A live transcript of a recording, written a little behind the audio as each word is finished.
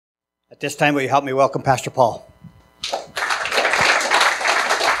At this time, will you help me welcome Pastor Paul?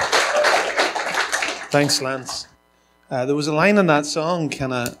 Thanks, Lance. There was a line in that song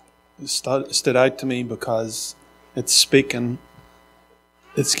kind of stood out to me because it's speaking,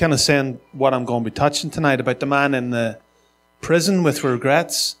 it's kind of saying what I'm going to be touching tonight about the man in the prison with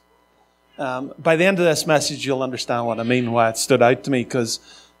regrets. By the end of this message, you'll understand what I mean, why it stood out to me, because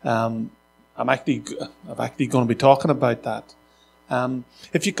I'm actually going to be talking about that.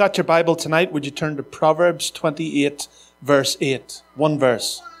 If you got your Bible tonight, would you turn to Proverbs 28, verse 8? One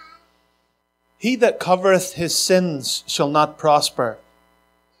verse. He that covereth his sins shall not prosper,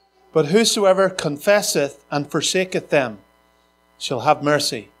 but whosoever confesseth and forsaketh them shall have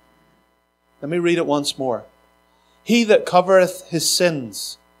mercy. Let me read it once more. He that covereth his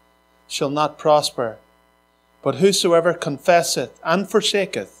sins shall not prosper, but whosoever confesseth and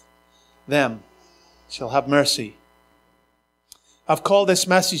forsaketh them shall have mercy. I've called this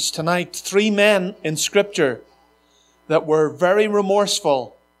message tonight, 3 men in Scripture that were very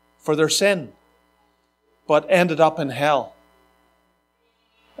remorseful for their sin, but ended up in hell.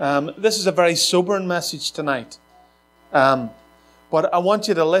 This is a very sobering message tonight. But I want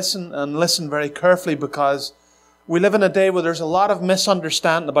you to listen, and listen very carefully, because we live in a day where there's a lot of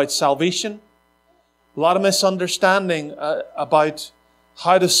misunderstanding about salvation, a lot of misunderstanding about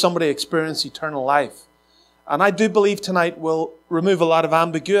how does somebody experience eternal life. And I do believe tonight will remove a lot of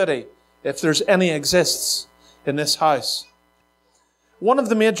ambiguity, if there's any exists in this house. One of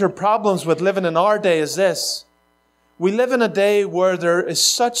the major problems with living in our day is this. We live in a day where there is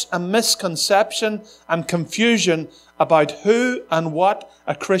such a misconception and confusion about who and what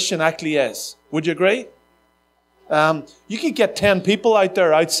a Christian actually is. Would you agree? You could get 10 people out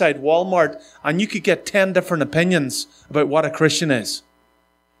there outside Walmart and you could get 10 different opinions about what a Christian is.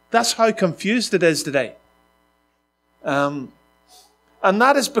 That's how confused it is today. And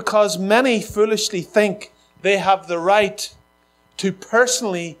that is because many foolishly think they have the right to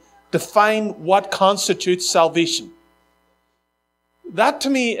personally define what constitutes salvation. That to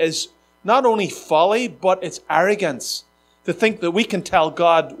me is not only folly, but it's arrogance to think that we can tell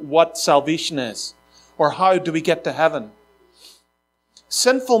God what salvation is or how do we get to heaven.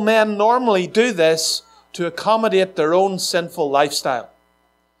 Sinful men normally do this to accommodate their own sinful lifestyle.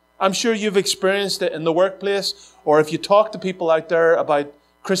 I'm sure you've experienced it in the workplace, or if you talk to people out there about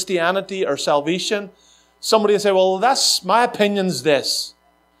Christianity or salvation, somebody will say, well, that's my opinion's this.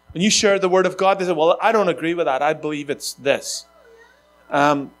 And you share the Word of God, they say, well, I don't agree with that. I believe it's this.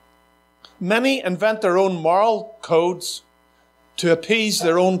 Many invent their own moral codes to appease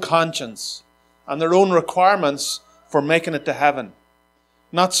their own conscience and their own requirements for making it to heaven.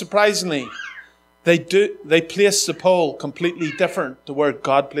 Not surprisingly, they place the pole completely different to where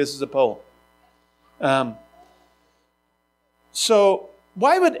God places the pole. So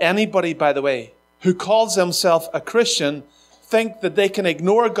why would anybody, by the way, who calls themselves a Christian think that they can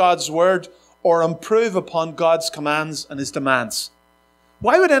ignore God's word or improve upon God's commands and His demands?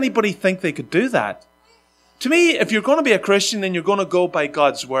 Why would anybody think they could do that? To me, if you're going to be a Christian, then you're going to go by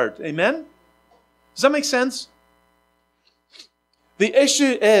God's word. Amen? Does that make sense? The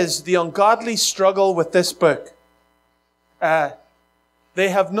issue is the ungodly struggle with this book. They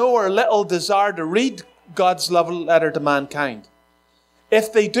have no or little desire to read God's love letter to mankind.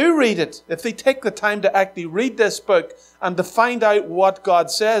 If they do read it, if they take the time to actually read this book and to find out what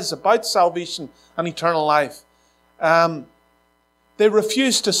God says about salvation and eternal life, they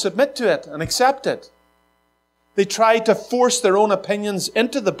refuse to submit to it and accept it. They try to force their own opinions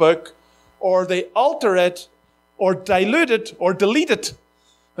into the book, or they alter it, or dilute it, or delete it,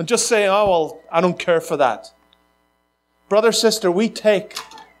 and just say, oh, well, I don't care for that. Brother, sister, we take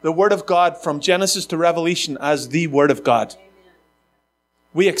the Word of God from Genesis to Revelation as the Word of God.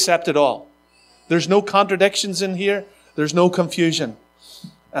 We accept it all. There's no contradictions in here. There's no confusion.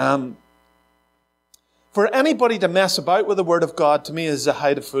 For anybody to mess about with the Word of God, to me, is the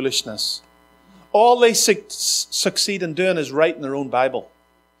height of foolishness. All they succeed in doing is writing their own Bible.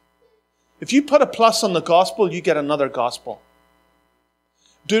 If you put a plus on the gospel, you get another gospel.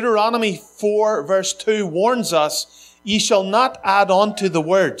 Deuteronomy 4 verse 2 warns us, ye shall not add on to the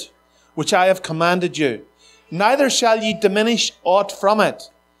word which I have commanded you, neither shall ye diminish aught from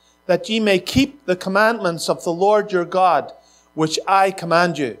it, that ye may keep the commandments of the Lord your God, which I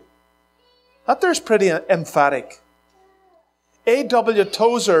command you. That there's pretty emphatic. A.W.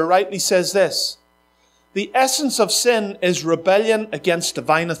 Tozer rightly says this, the essence of sin is rebellion against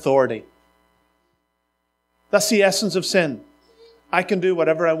divine authority. That's the essence of sin. I can do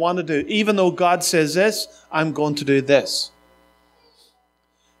whatever I want to do. Even though God says this, I'm going to do this.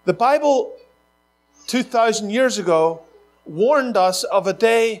 The Bible, 2,000 years ago, warned us of a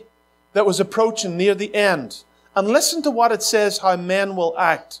day that was approaching near the end. And listen to what it says how men will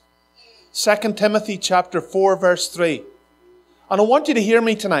act. 2 Timothy chapter 4 verse 3. And I want you to hear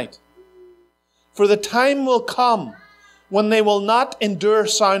me tonight. For the time will come when they will not endure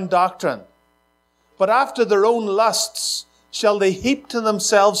sound doctrine, but after their own lusts shall they heap to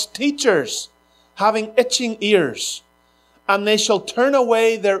themselves teachers, having itching ears, and they shall turn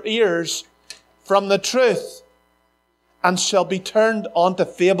away their ears from the truth, and shall be turned onto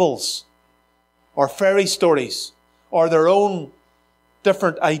fables, or fairy stories, or their own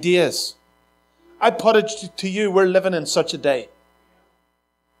different ideas. I put it to you, we're living in such a day.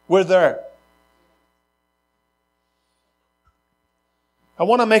 We're there. I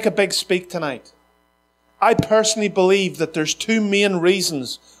want to make a big speak tonight. I personally believe that there's two main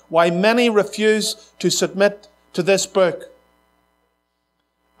reasons why many refuse to submit to this book.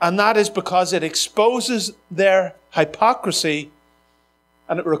 And that is because it exposes their hypocrisy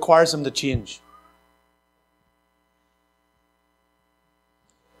and it requires them to change.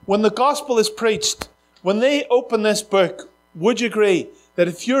 When the gospel is preached, when they open this book, would you agree that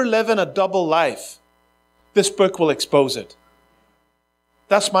if you're living a double life, this book will expose it?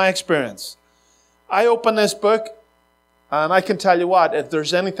 That's my experience. I open this book and I can tell you what, if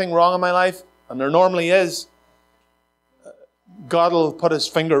there's anything wrong in my life, and there normally is, God will put his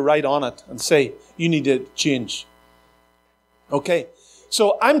finger right on it and say, you need to change. Okay?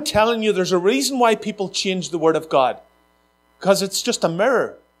 So I'm telling you, there's a reason why people change the Word of God. Because it's just a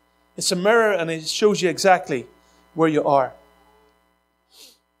mirror. It's a mirror and it shows you exactly where you are.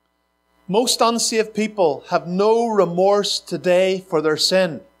 Most unsaved people have no remorse today for their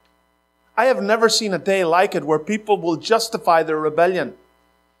sin. I have never seen a day like it where people will justify their rebellion.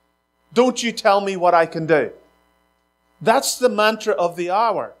 Don't you tell me what I can do. That's the mantra of the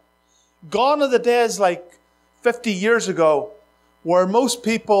hour. Gone are the days like 50 years ago where most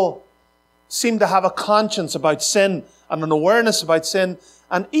people seem to have a conscience about sin and an awareness about sin.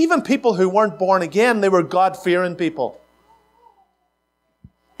 And even people who weren't born again, they were God-fearing people.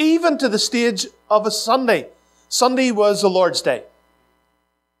 Even to the stage of a Sunday. Sunday was the Lord's Day.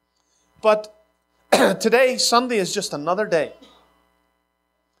 But today, Sunday is just another day.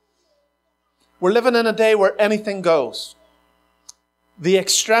 We're living in a day where anything goes. The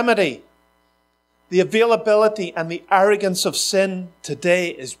extremity, the availability, and the arrogance of sin today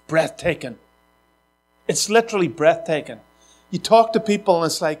is breathtaking. It's literally breathtaking. You talk to people and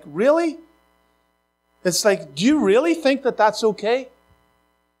it's like, really? It's like, do you really think that that's okay?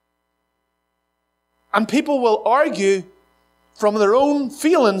 And people will argue from their own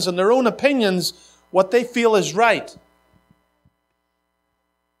feelings and their own opinions what they feel is right.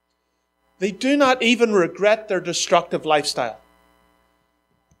 They do not even regret their destructive lifestyle.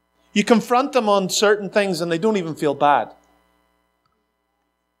 You confront them on certain things and they don't even feel bad.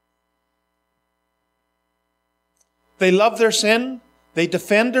 They love their sin, they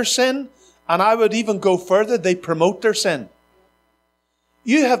defend their sin, and I would even go further, they promote their sin.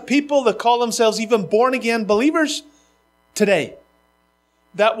 You have people that call themselves even born-again believers today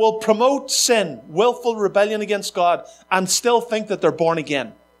that will promote sin, willful rebellion against God, and still think that they're born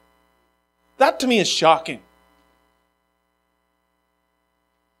again. That to me is shocking.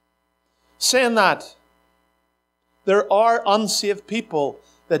 Saying that, there are unsaved people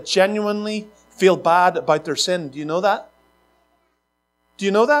that genuinely feel bad about their sin. Do you know that? Do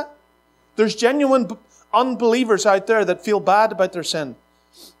you know that? There's genuine unbelievers out there that feel bad about their sin.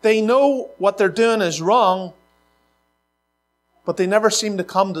 They know what they're doing is wrong, but they never seem to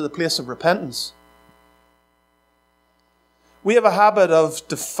come to the place of repentance. We have a habit of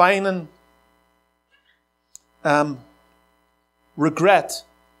defining regret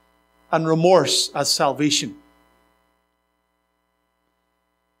and remorse as salvation.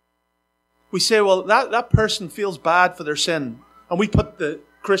 We say, well, that person feels bad for their sin, and we put the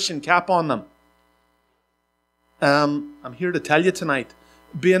Christian cap on them. I'm here to tell you tonight,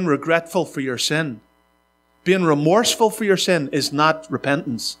 being regretful for your sin, being remorseful for your sin is not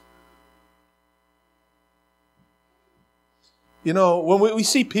repentance. You know, when we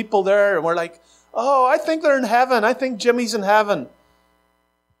see people there and we're like, oh, I think they're in heaven. I think Jimmy's in heaven.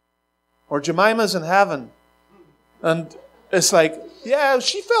 Or Jemima's in heaven. And it's like, yeah,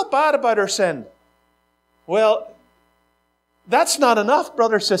 she felt bad about her sin. Well, that's not enough,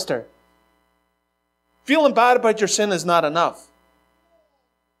 brother, sister. Feeling bad about your sin is not enough.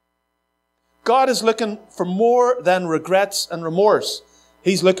 God is looking for more than regrets and remorse.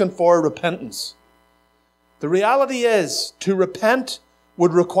 He's looking for repentance. The reality is, to repent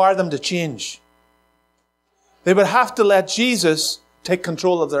would require them to change. They would have to let Jesus take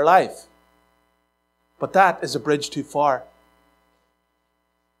control of their life. But that is a bridge too far.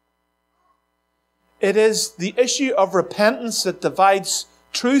 It is the issue of repentance that divides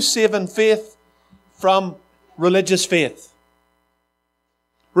true saving faith from religious faith.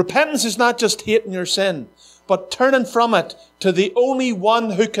 Repentance is not just hating your sin, but turning from it to the only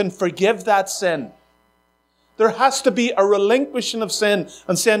one who can forgive that sin. There has to be a relinquishing of sin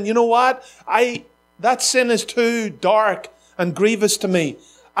and saying, you know what? That sin is too dark and grievous to me.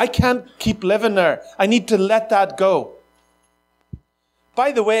 I can't keep living there. I need to let that go.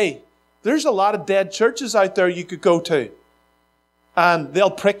 By the way, there's a lot of dead churches out there you could go to, and they'll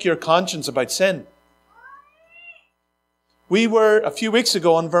prick your conscience about sin. We were, a few weeks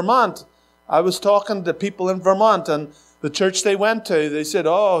ago in Vermont, I was talking to people in Vermont, and the church they went to, they said,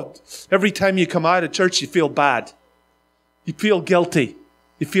 oh, every time you come out of church, you feel bad. You feel guilty.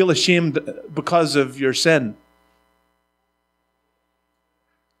 You feel ashamed because of your sin.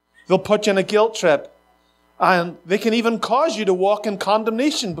 They'll put you in a guilt trip. And they can even cause you to walk in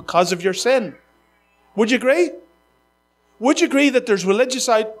condemnation because of your sin. Would you agree? Would you agree that there's religious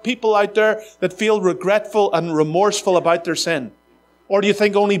people out there that feel regretful and remorseful about their sin? Or do you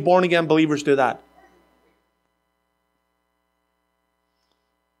think only born-again believers do that?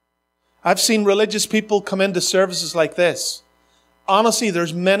 I've seen religious people come into services like this. Honestly,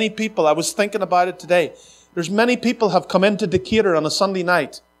 there's many people, I was thinking about it today, there's many people have come into Decatur on a Sunday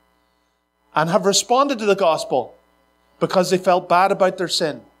night and have responded to the gospel because they felt bad about their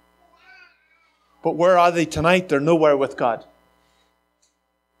sin. But where are they tonight? They're nowhere with God.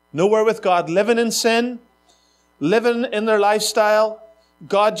 Nowhere with God, living in sin, living in their lifestyle.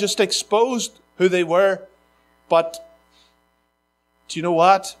 God just exposed who they were. But do you know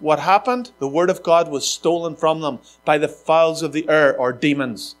what? What happened? The word of God was stolen from them by the fowls of the air, or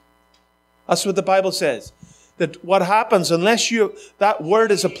demons. That's what the Bible says. That what happens, unless that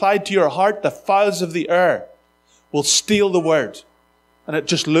word is applied to your heart, the fowls of the air will steal the word, and it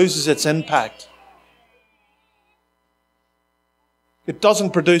just loses its impact. It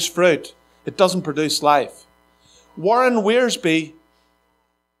doesn't produce fruit. It doesn't produce life. Warren Wiersbe,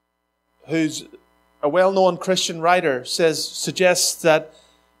 who's a well-known Christian writer, suggests that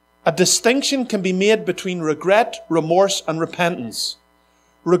a distinction can be made between regret, remorse, and repentance.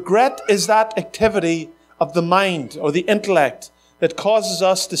 Regret is that activity of the mind or the intellect that causes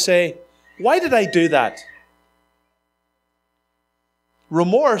us to say, why did I do that?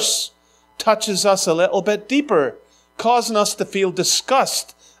 Remorse touches us a little bit deeper, causing us to feel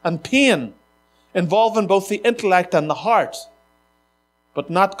disgust and pain, involving both the intellect and the heart, but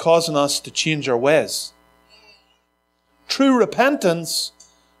not causing us to change our ways. True repentance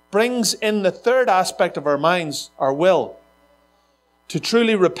brings in the third aspect of our minds, our will. To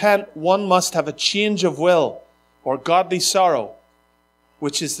truly repent, one must have a change of will or godly sorrow,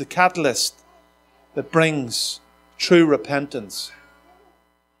 which is the catalyst that brings true repentance.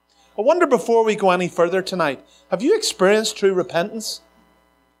 I wonder, before we go any further tonight, have you experienced true repentance?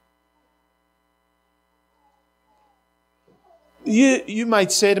 You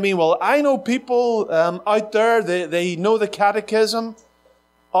might say to me, well, I know people out there, they know the catechism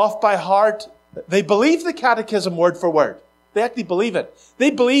off by heart. They believe the catechism word for word. They actually believe it. They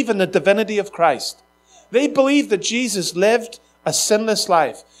believe in the divinity of Christ. They believe that Jesus lived a sinless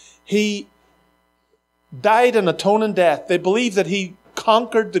life. He died an atoning death. They believe that He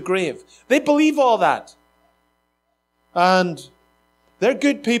conquered the grave. They believe all that. And they're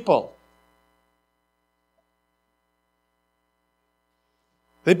good people.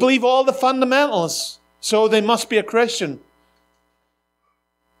 They believe all the fundamentals, so they must be a Christian.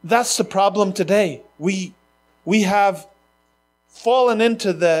 That's the problem today. We have fallen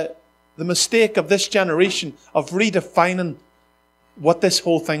into the mistake of this generation of redefining what this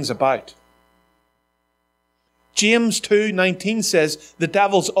whole thing's about. James 2:19 says, the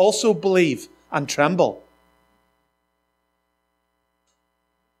devils also believe and tremble.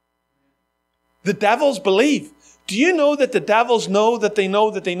 The devils believe. Do you know that the devils know that they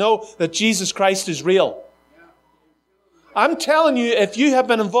know that they know that Jesus Christ is real? I'm telling you, if you have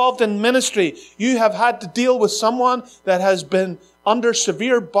been involved in ministry, you have had to deal with someone that has been under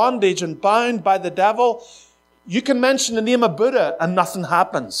severe bondage and bound by the devil. You can mention the name of Buddha and nothing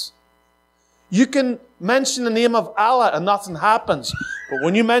happens. You can mention the name of Allah and nothing happens. But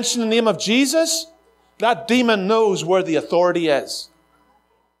when you mention the name of Jesus, that demon knows where the authority is.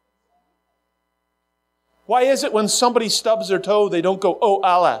 Why is it when somebody stubs their toe, they don't go, oh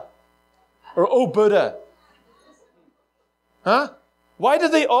Allah, or oh Buddha? Huh? Why do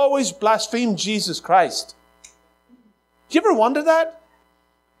they always blaspheme Jesus Christ? Do you ever wonder that?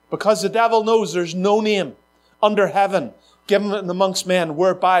 Because the devil knows there's no name under heaven given amongst men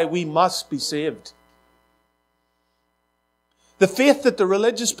whereby we must be saved. The faith that the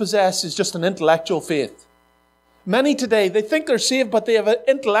religious possess is just an intellectual faith. Many today, they think they're saved, but they have an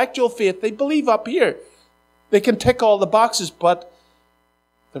intellectual faith. They believe up here. They can tick all the boxes, but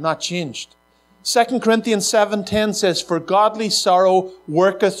they're not changed. 2 Corinthians 7:10 says, "For godly sorrow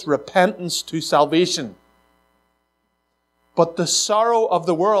worketh repentance to salvation. But the sorrow of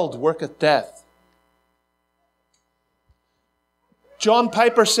the world worketh death." John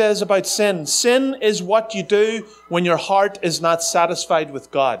Piper says about sin, "Sin is what you do when your heart is not satisfied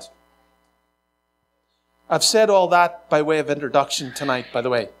with God." I've said all that by way of introduction tonight, by the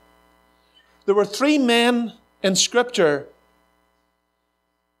way. There were 3 men in Scripture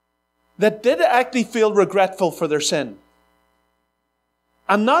that did actually feel regretful for their sin.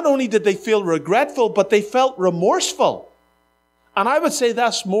 And not only did they feel regretful, but they felt remorseful. And I would say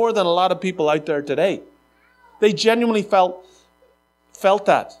that's more than a lot of people out there today. They genuinely felt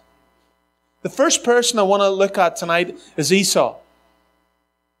that. The first person I want to look at tonight is Esau. It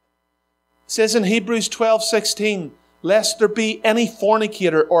says in Hebrews 12:16, "Lest there be any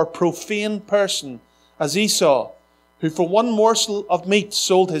fornicator or profane person as Esau, who for one morsel of meat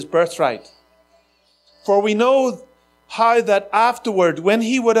sold his birthright. For we know how that afterward, when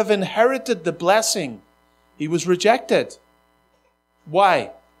he would have inherited the blessing, he was rejected. Why?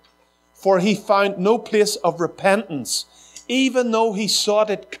 For he found no place of repentance, even though he sought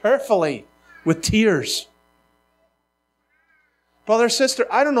it carefully with tears." Brother, sister,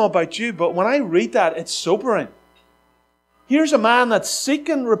 I don't know about you, but when I read that, it's sobering. Here's a man that's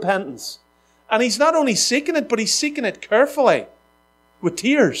seeking repentance. And he's not only seeking it, but he's seeking it carefully with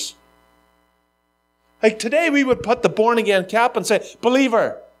tears. Like today we would put the born again cap and say,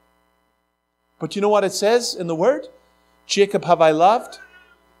 "Believer." But you know what it says in the Word? "Jacob have I loved,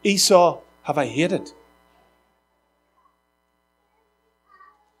 Esau have I hated."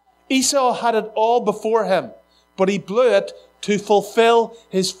 Esau had it all before him, but he blew it to fulfill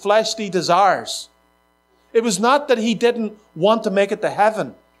his fleshly desires. It was not that he didn't want to make it to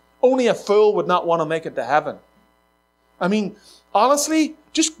heaven. Only a fool would not want to make it to heaven. I mean, honestly,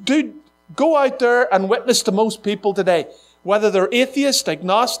 just go out there and witness to most people today. Whether they're atheist,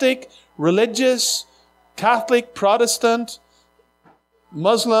 agnostic, religious, Catholic, Protestant,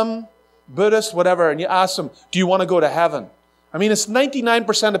 Muslim, Buddhist, whatever, and you ask them, "Do you want to go to heaven?" I mean, it's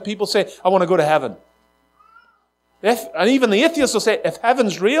 99% of people say, "I want to go to heaven." And even the atheists will say, "If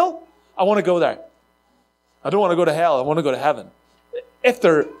heaven's real, I want to go there. I don't want to go to hell, I want to go to heaven." If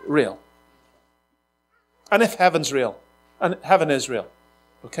they're real. And if heaven's real. And heaven is real.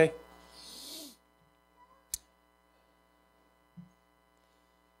 Okay?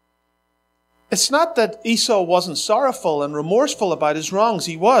 It's not that Esau wasn't sorrowful and remorseful about his wrongs.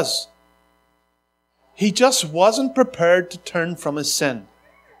 He was. He just wasn't prepared to turn from his sin.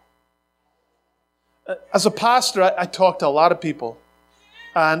 As a pastor, I talk to a lot of people.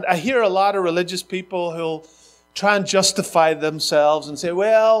 And I hear a lot of religious people who'll try and justify themselves and say,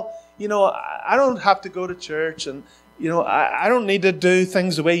 "Well, I don't have to go to church, and, I don't need to do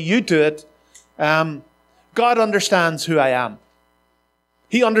things the way you do it. God understands who I am.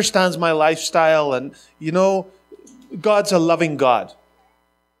 He understands my lifestyle, and, God's a loving God."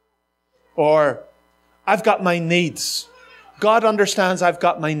 Or, "I've got my needs. God understands I've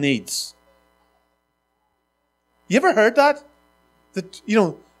got my needs." You ever heard that? That,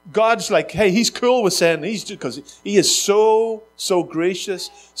 God's like, hey, He's cool with sin. Because He is so gracious,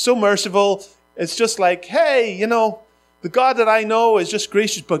 so merciful. It's just like, hey, the God that I know is just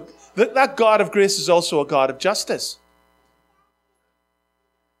gracious, but that God of grace is also a God of justice.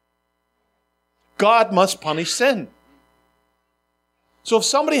 God must punish sin. So if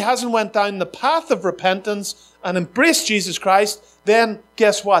somebody hasn't went down the path of repentance and embraced Jesus Christ, then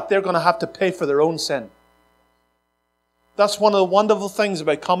guess what? They're going to have to pay for their own sin. That's one of the wonderful things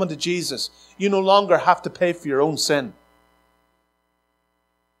about coming to Jesus. You no longer have to pay for your own sin.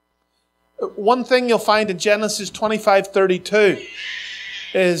 One thing you'll find in Genesis 25:32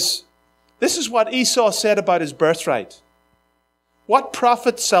 is, this is what Esau said about his birthright. "What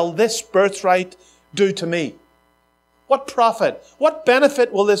profit shall this birthright do to me?" What profit? What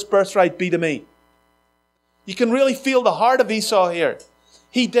benefit will this birthright be to me? You can really feel the heart of Esau here.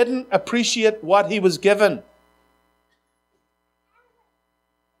 He didn't appreciate what he was given.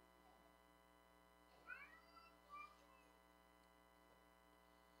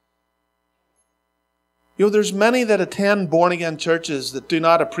 There's many that attend born-again churches that do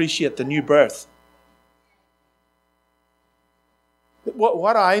not appreciate the new birth.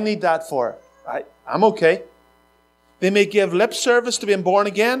 What do I need that for? I'm okay. They may give lip service to being born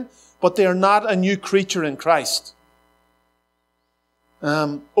again, but they are not a new creature in Christ.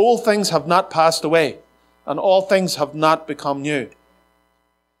 Old things have not passed away. and all things have not become new.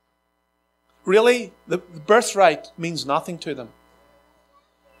 Really, the birthright means nothing to them.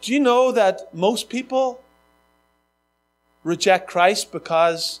 Do you know that most people reject Christ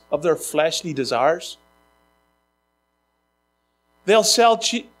because of their fleshly desires? They'll sell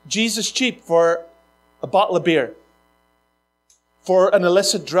Jesus cheap for a bottle of beer, for an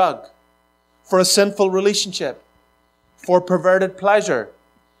illicit drug, for a sinful relationship, for perverted pleasure,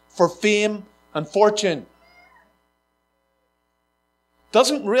 for fame and fortune.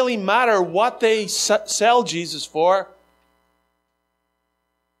 Doesn't really matter what they sell Jesus for.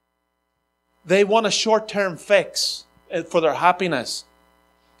 They want a short-term fix for their happiness,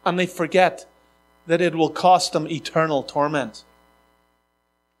 and they forget that it will cost them eternal torment.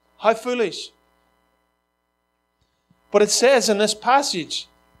 How foolish. But it says in this passage,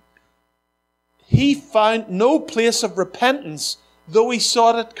 he found no place of repentance, though he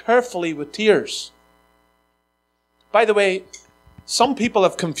sought it carefully with tears. By the way, some people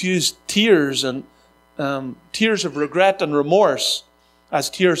have confused tears and tears of regret and remorse as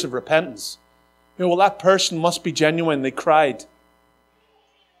tears of repentance. You know, well, that person must be genuine. They cried.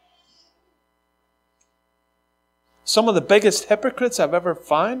 Some of the biggest hypocrites I've ever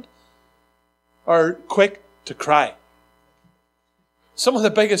found are quick to cry. Some of the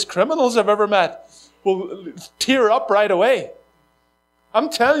biggest criminals I've ever met will tear up right away. I'm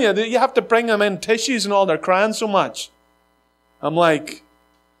telling you, you have to bring them in tissues and all. They're crying so much. I'm like,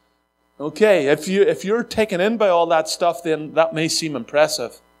 okay, if you're taken in by all that stuff, then that may seem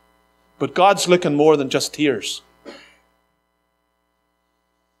impressive. But God's looking more than just tears.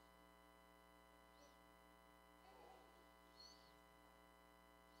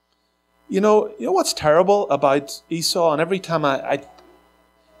 You know what's terrible about Esau? And every time that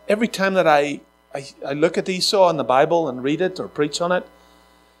I look at Esau in the Bible and read it or preach on it,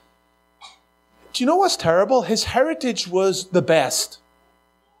 do you know what's terrible? His heritage was the best.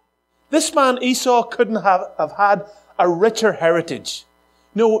 This man Esau couldn't have had a richer heritage.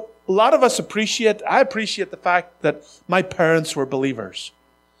 You know, a lot of us I appreciate the fact that my parents were believers.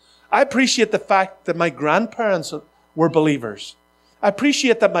 I appreciate the fact that my grandparents were believers. I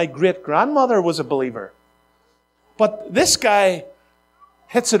appreciate that my great-grandmother was a believer. But this guy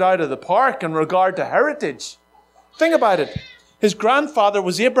hits it out of the park in regard to heritage. Think about it. His grandfather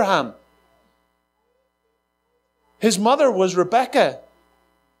was Abraham. His mother was Rebekah.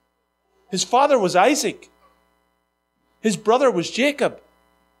 His father was Isaac. His brother was Jacob.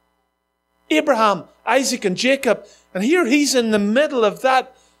 Abraham, Isaac, and Jacob. And here he's in the middle of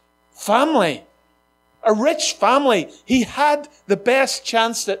that family. A rich family. He had the best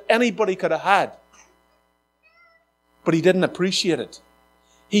chance that anybody could have had. But he didn't appreciate it.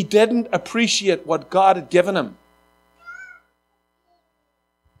 He didn't appreciate what God had given him.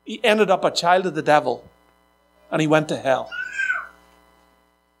 He ended up a child of the devil. And he went to hell.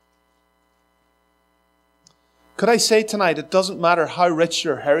 Could I say tonight, it doesn't matter how rich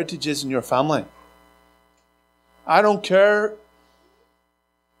your heritage is in your family. I don't care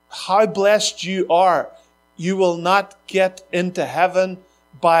how blessed you are. You will not get into heaven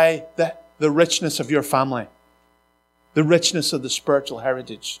by the richness of your family. The richness of the spiritual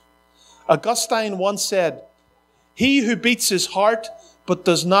heritage. Augustine once said, "He who beats his heart but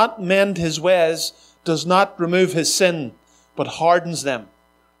does not mend his ways does not remove his sin, but hardens them."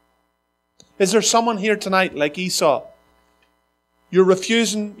 Is there someone here tonight like Esau? You're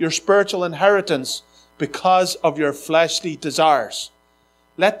refusing your spiritual inheritance because of your fleshly desires.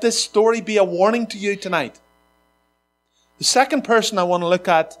 Let this story be a warning to you tonight. The second person I want to look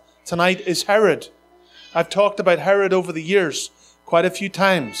at tonight is Herod. I've talked about Herod over the years quite a few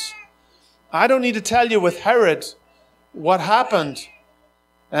times. I don't need to tell you with Herod what happened.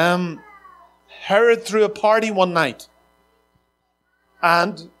 Herod threw a party one night.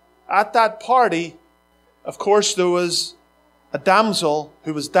 And at that party, of course, there was a damsel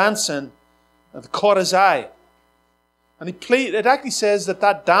who was dancing and caught his eye. And it actually says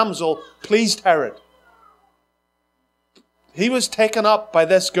that damsel pleased Herod. He was taken up by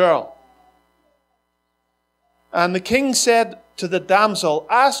this girl. And the king said to the damsel,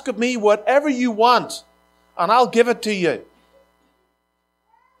 "Ask of me whatever you want, and I'll give it to you."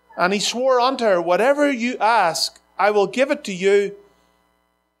 And he swore unto her, "Whatever you ask, I will give it to you,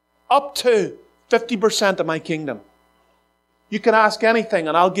 up to 50% of my kingdom." You can ask anything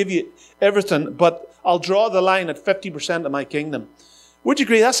and I'll give you everything, but I'll draw the line at 50% of my kingdom. Would you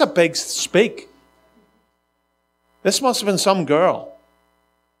agree? That's a big speak. This must have been some girl.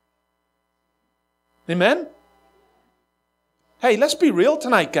 Amen? Hey, let's be real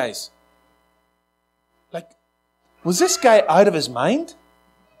tonight, guys. Was this guy out of his mind?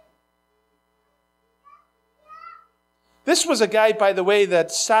 This was a guy, by the way,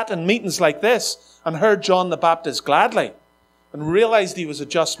 that sat in meetings like this and heard John the Baptist gladly and realized he was a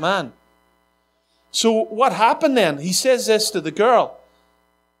just man. So what happened then? He says this to the girl.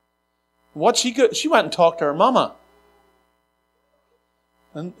 She went and talked to her mama.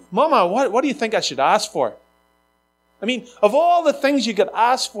 And, Mama, what do you think I should ask for? I mean, of all the things you could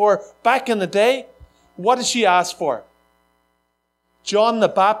ask for back in the day, what did she ask for? John the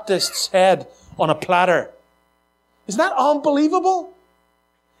Baptist's head on a platter. Isn't that unbelievable?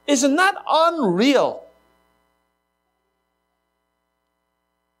 Isn't that unreal?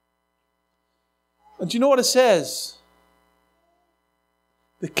 And do you know what it says?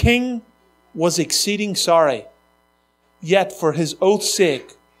 The king was exceeding sorry, yet for his oath's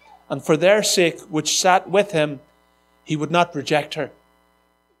sake, and for their sake which sat with him, he would not reject her.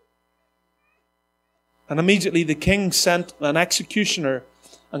 And immediately the king sent an executioner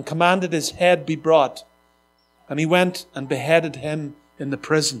and commanded his head be brought. And he went and beheaded him in the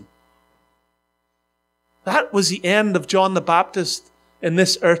prison. That was the end of John the Baptist in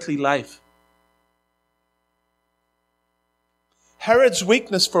this earthly life. Herod's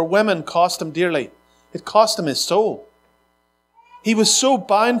weakness for women cost him dearly. It cost him his soul. He was so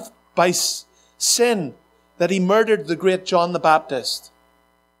bound by sin that he murdered the great John the Baptist.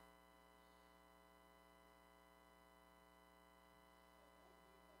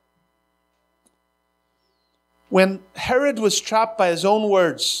 When Herod was trapped by his own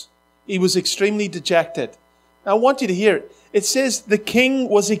words, he was extremely dejected. Now, I want you to hear it. It says the king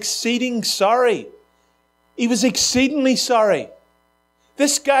was exceeding sorry. He was exceedingly sorry.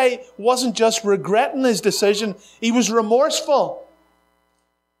 This guy wasn't just regretting his decision, he was remorseful.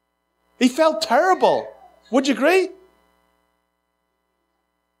 He felt terrible. Would you agree?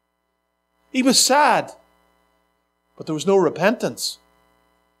 He was sad, but there was no repentance.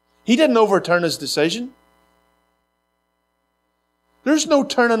 He didn't overturn his decision. There's no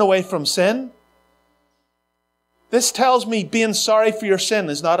turning away from sin. This tells me being sorry for your sin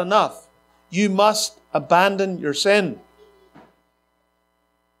is not enough. You must abandon your sin.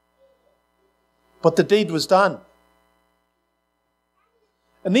 But the deed was done.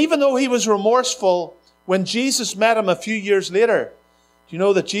 And even though he was remorseful, when Jesus met him a few years later, do you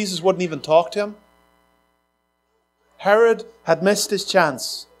know that Jesus wouldn't even talk to him? Herod had missed his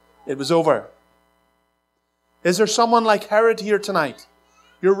chance. It was over. Is there someone like Herod here tonight?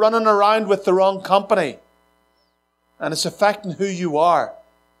 You're running around with the wrong company, and it's affecting who you are.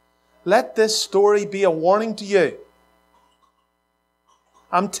 Let this story be a warning to you.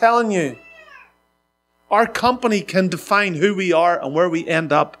 I'm telling you, our company can define who we are and where we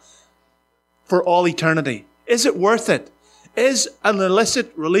end up for all eternity. Is it worth it? Is an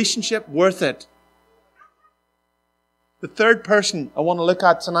illicit relationship worth it? The third person I want to look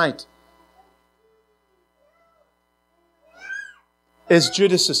at tonight is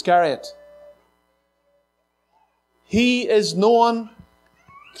Judas Iscariot. He is known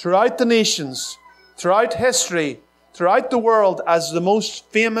throughout the nations, throughout history, throughout the world as the most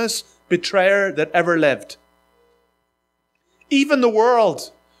famous betrayer that ever lived. Even the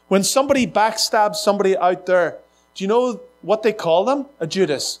world, when somebody backstabs somebody out there, do you know what they call them? A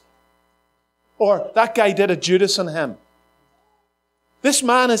Judas. Or that guy did a Judas on him. This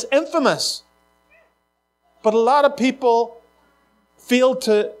man is infamous. But a lot of people fail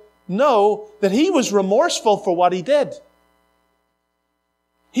to know that he was remorseful for what he did.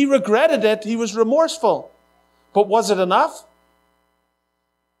 He regretted it. He was remorseful. But was it enough?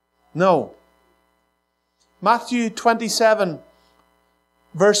 No. Matthew 27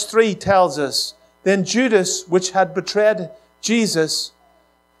 verse 3 tells us, Then Judas, which had betrayed Jesus,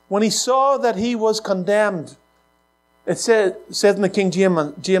 when he saw that he was condemned, it said in the King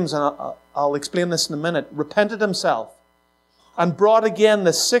James, and I'll explain this in a minute, repented himself and brought again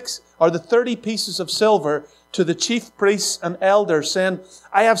the 30 pieces of silver to the chief priests and elders, saying,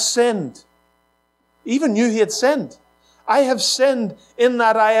 I have sinned. He even knew he had sinned. I have sinned in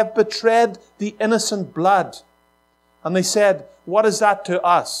that I have betrayed the innocent blood. And they said, What is that to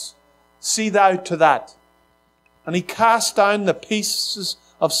us? See thou to that. And he cast down the pieces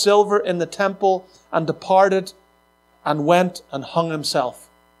of silver in the temple and departed and went and hung himself.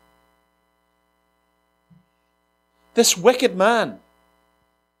 This wicked man,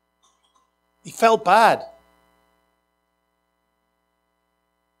 he felt bad.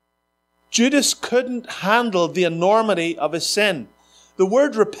 Judas couldn't handle the enormity of his sin. The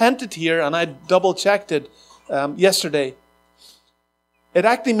word repented here, and I double-checked it yesterday, it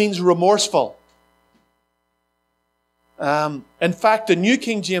actually means remorseful. In fact, the New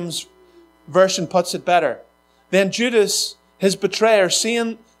King James Version puts it better. Then Judas, his betrayer,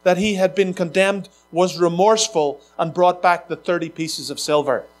 seeing that he had been condemned, was remorseful and brought back the 30 pieces of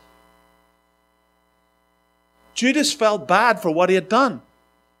silver. Judas felt bad for what he had done.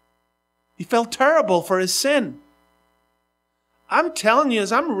 He felt terrible for his sin. I'm telling you,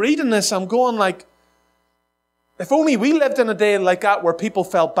 as I'm reading this, I'm going like, if only we lived in a day like that where people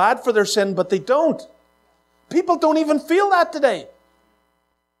felt bad for their sin, but they don't. People don't even feel that today.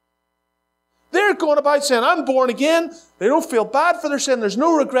 They're going about saying, I'm born again. They don't feel bad for their sin. There's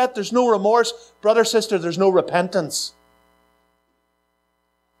no regret. There's no remorse. Brother, sister, there's no repentance.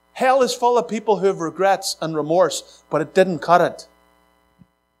 Hell is full of people who have regrets and remorse, but it didn't cut it.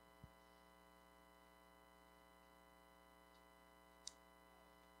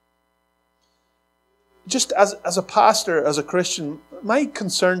 Just as a pastor, as a Christian, my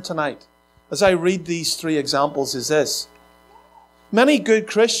concern tonight, as I read these three examples, is this. Many good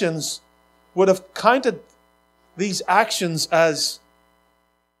Christians would have counted these actions as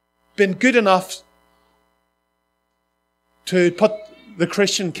been good enough to put the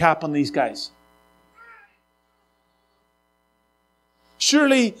Christian cap on these guys.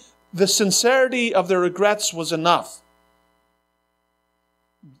 Surely the sincerity of their regrets was enough.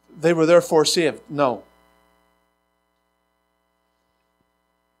 They were therefore saved. No.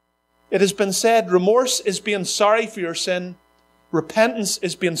 It has been said, remorse is being sorry for your sin. Repentance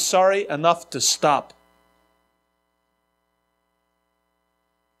is being sorry enough to stop.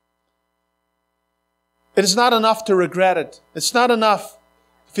 It is not enough to regret it. It's not enough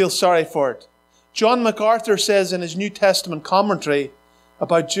to feel sorry for it. John MacArthur says in his New Testament commentary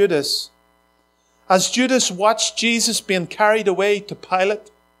about Judas, as Judas watched Jesus being carried away to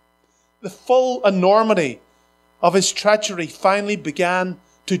Pilate, the full enormity of his treachery finally began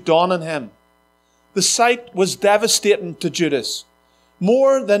to dawn on him. The sight was devastating to Judas,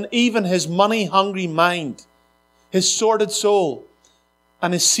 more than even his money-hungry mind, his sordid soul,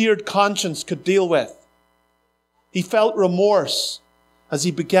 and his seared conscience could deal with. He felt remorse as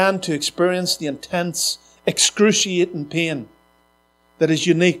he began to experience the intense, excruciating pain that is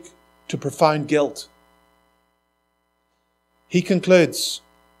unique to profound guilt. He concludes,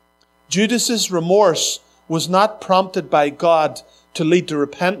 Judas's remorse was not prompted by God to lead to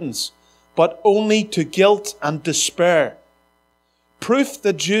repentance, but only to guilt and despair. Proof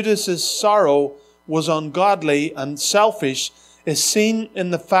that Judas's sorrow was ungodly and selfish is seen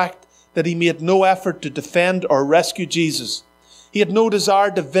in the fact that he made no effort to defend or rescue Jesus. He had no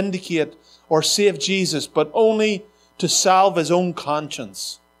desire to vindicate or save Jesus, but only to salve his own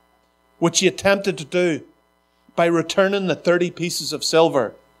conscience, which he attempted to do by returning the 30 pieces of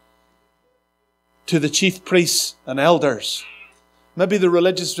silver to the chief priests and elders. Maybe the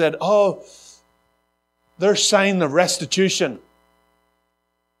religious said, oh, their sign of restitution.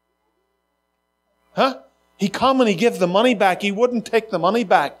 Huh? He come and he give the money back. He wouldn't take the money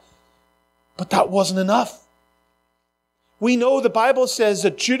back. But that wasn't enough. We know the Bible says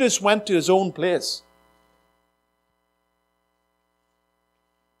that Judas went to his own place.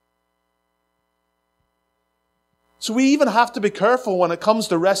 So we even have to be careful when it comes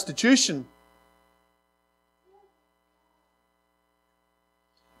to restitution.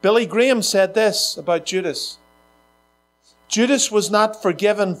 Billy Graham said this about Judas. Judas was not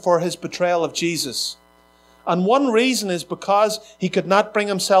forgiven for his betrayal of Jesus. And one reason is because he could not bring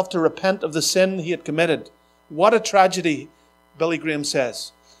himself to repent of the sin he had committed. What a tragedy, Billy Graham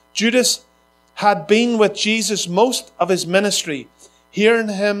says. Judas had been with Jesus most of his ministry, hearing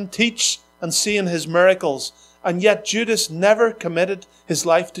him teach and seeing his miracles. And yet Judas never committed his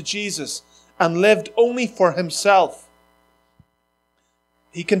life to Jesus and lived only for himself.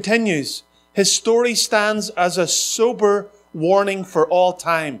 He continues, his story stands as a sober warning for all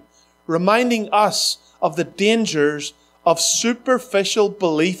time, reminding us of the dangers of superficial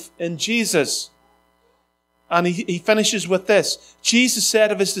belief in Jesus. And he finishes with this. Jesus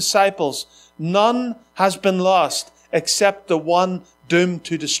said of his disciples, none has been lost except the one doomed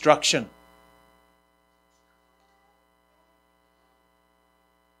to destruction.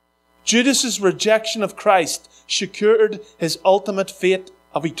 Judas's rejection of Christ secured his ultimate fate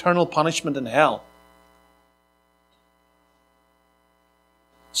of eternal punishment in hell.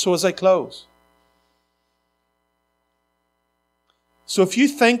 So as I close, so if you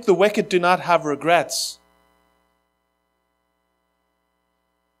think the wicked do not have regrets,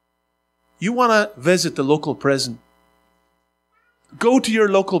 you want to visit the local prison. Go to your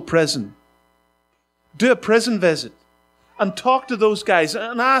local prison. Do a prison visit. And talk to those guys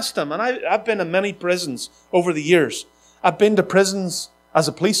and ask them. And I've been in many prisons over the years. I've been to prisons as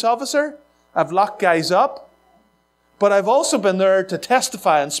a police officer. I've locked guys up. But I've also been there to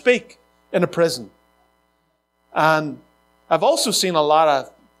testify and speak in a prison. And I've also seen a lot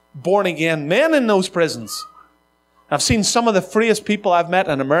of born again men in those prisons. I've seen some of the freest people I've met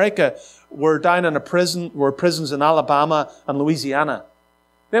in America were down in prisons in Alabama and Louisiana.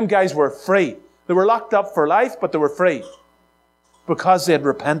 Them guys were free. They were locked up for life, but they were free because they had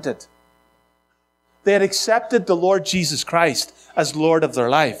repented. They had accepted the Lord Jesus Christ as Lord of their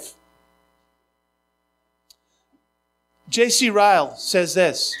life. J.C. Ryle says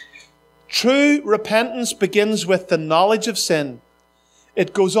this: true repentance begins with the knowledge of sin.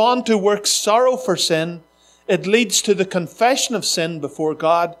 It goes on to work sorrow for sin. It leads to the confession of sin before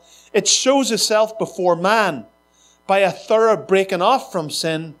God. It shows itself before man by a thorough breaking off from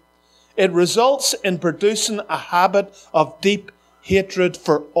sin. It results in producing a habit of deep hatred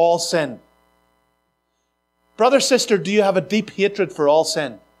for all sin. Brother, sister, do you have a deep hatred for all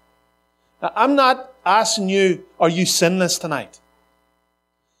sin? Now, I'm not asking you, are you sinless tonight?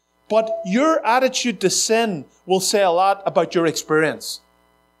 But your attitude to sin will say a lot about your experience.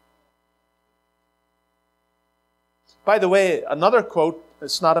 By the way, another quote,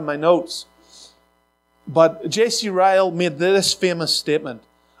 it's not in my notes, but J.C. Ryle made this famous statement: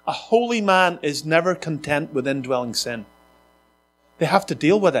 a holy man is never content with indwelling sin. They have to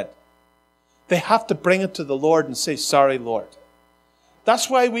deal with it. They have to bring it to the Lord and say, sorry, Lord. That's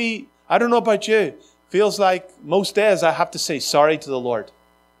why I don't know about you, feels like most days I have to say sorry to the Lord.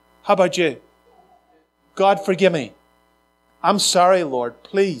 How about you? God, forgive me. I'm sorry, Lord,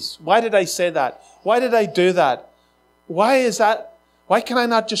 please. Why did I say that? Why did I do that? Why is that? Why can I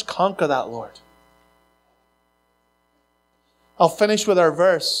not just conquer that, Lord? I'll finish with our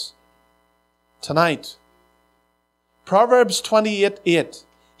verse tonight. Proverbs 28:8.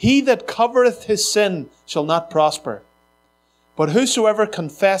 He that covereth his sin shall not prosper, but whosoever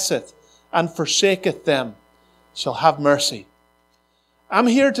confesseth and forsaketh them shall have mercy. I'm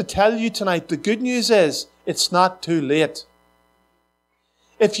here to tell you tonight, the good news is, it's not too late.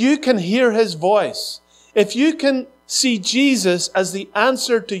 If you can hear His voice, if you can see Jesus as the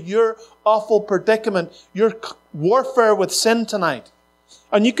answer to your awful predicament, your warfare with sin tonight,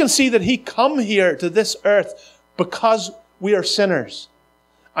 and you can see that He come here to this earth because we are sinners,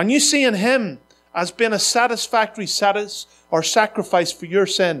 and you see in Him as being a satisfactory sacrifice for your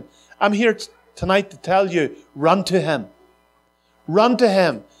sin, I'm here tonight to tell you, run to Him. Run to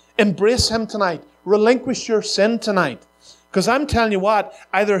Him. Embrace Him tonight. Relinquish your sin tonight. Because I'm telling you what,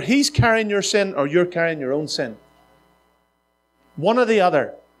 either He's carrying your sin or you're carrying your own sin. One or the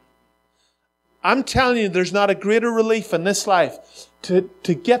other. I'm telling you, there's not a greater relief in this life to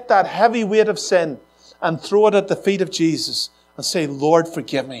get that heavy weight of sin and throw it at the feet of Jesus and say, Lord,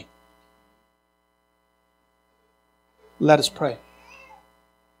 forgive me. Let us pray.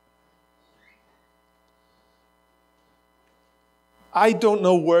 I don't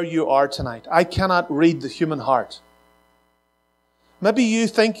know where you are tonight. I cannot read the human heart. Maybe you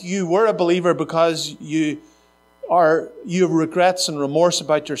think you were a believer because you have regrets and remorse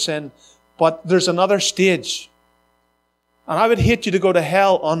about your sin, but there's another stage. And I would hate you to go to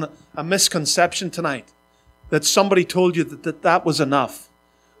hell on a misconception tonight that somebody told you that was enough.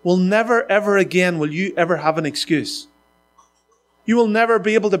 Well, never ever again will you ever have an excuse. You will never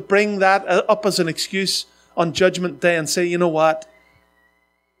be able to bring that up as an excuse on Judgment Day and say, you know what?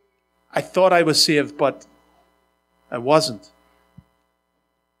 I thought I was saved, but I wasn't.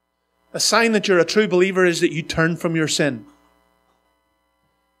 A sign that you're a true believer is that you turn from your sin.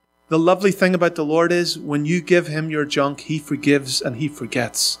 The lovely thing about the Lord is when you give Him your junk, He forgives and He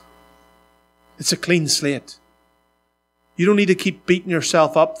forgets. It's a clean slate. You don't need to keep beating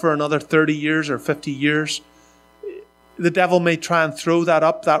yourself up for another 30 years or 50 years. The devil may try and throw that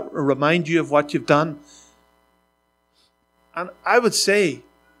up, that will remind you of what you've done. And I would say,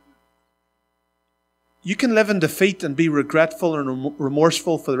 you can live in defeat and be regretful and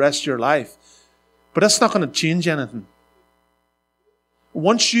remorseful for the rest of your life, but that's not going to change anything.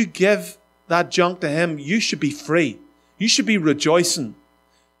 Once you give that junk to Him, you should be free. You should be rejoicing.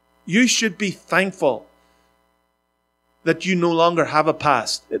 You should be thankful that you no longer have a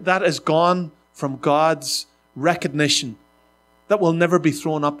past. That is gone from God's recognition. That will never be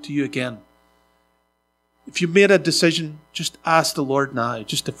thrown up to you again. If you've made a decision, just ask the Lord now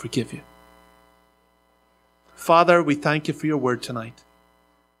just to forgive you. Father, we thank You for Your word tonight.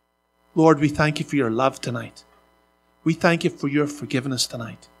 Lord, we thank You for Your love tonight. We thank You for Your forgiveness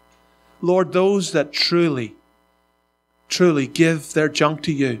tonight. Lord, those that truly give their junk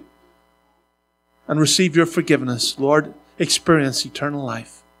to You and receive Your forgiveness, Lord, experience eternal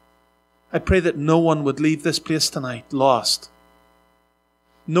life. I pray that no one would leave this place tonight lost.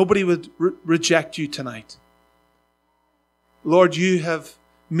 Nobody would reject You tonight. Lord, You have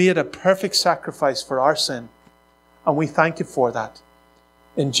made a perfect sacrifice for our sin. And we thank You for that.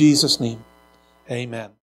 In Jesus' name, amen.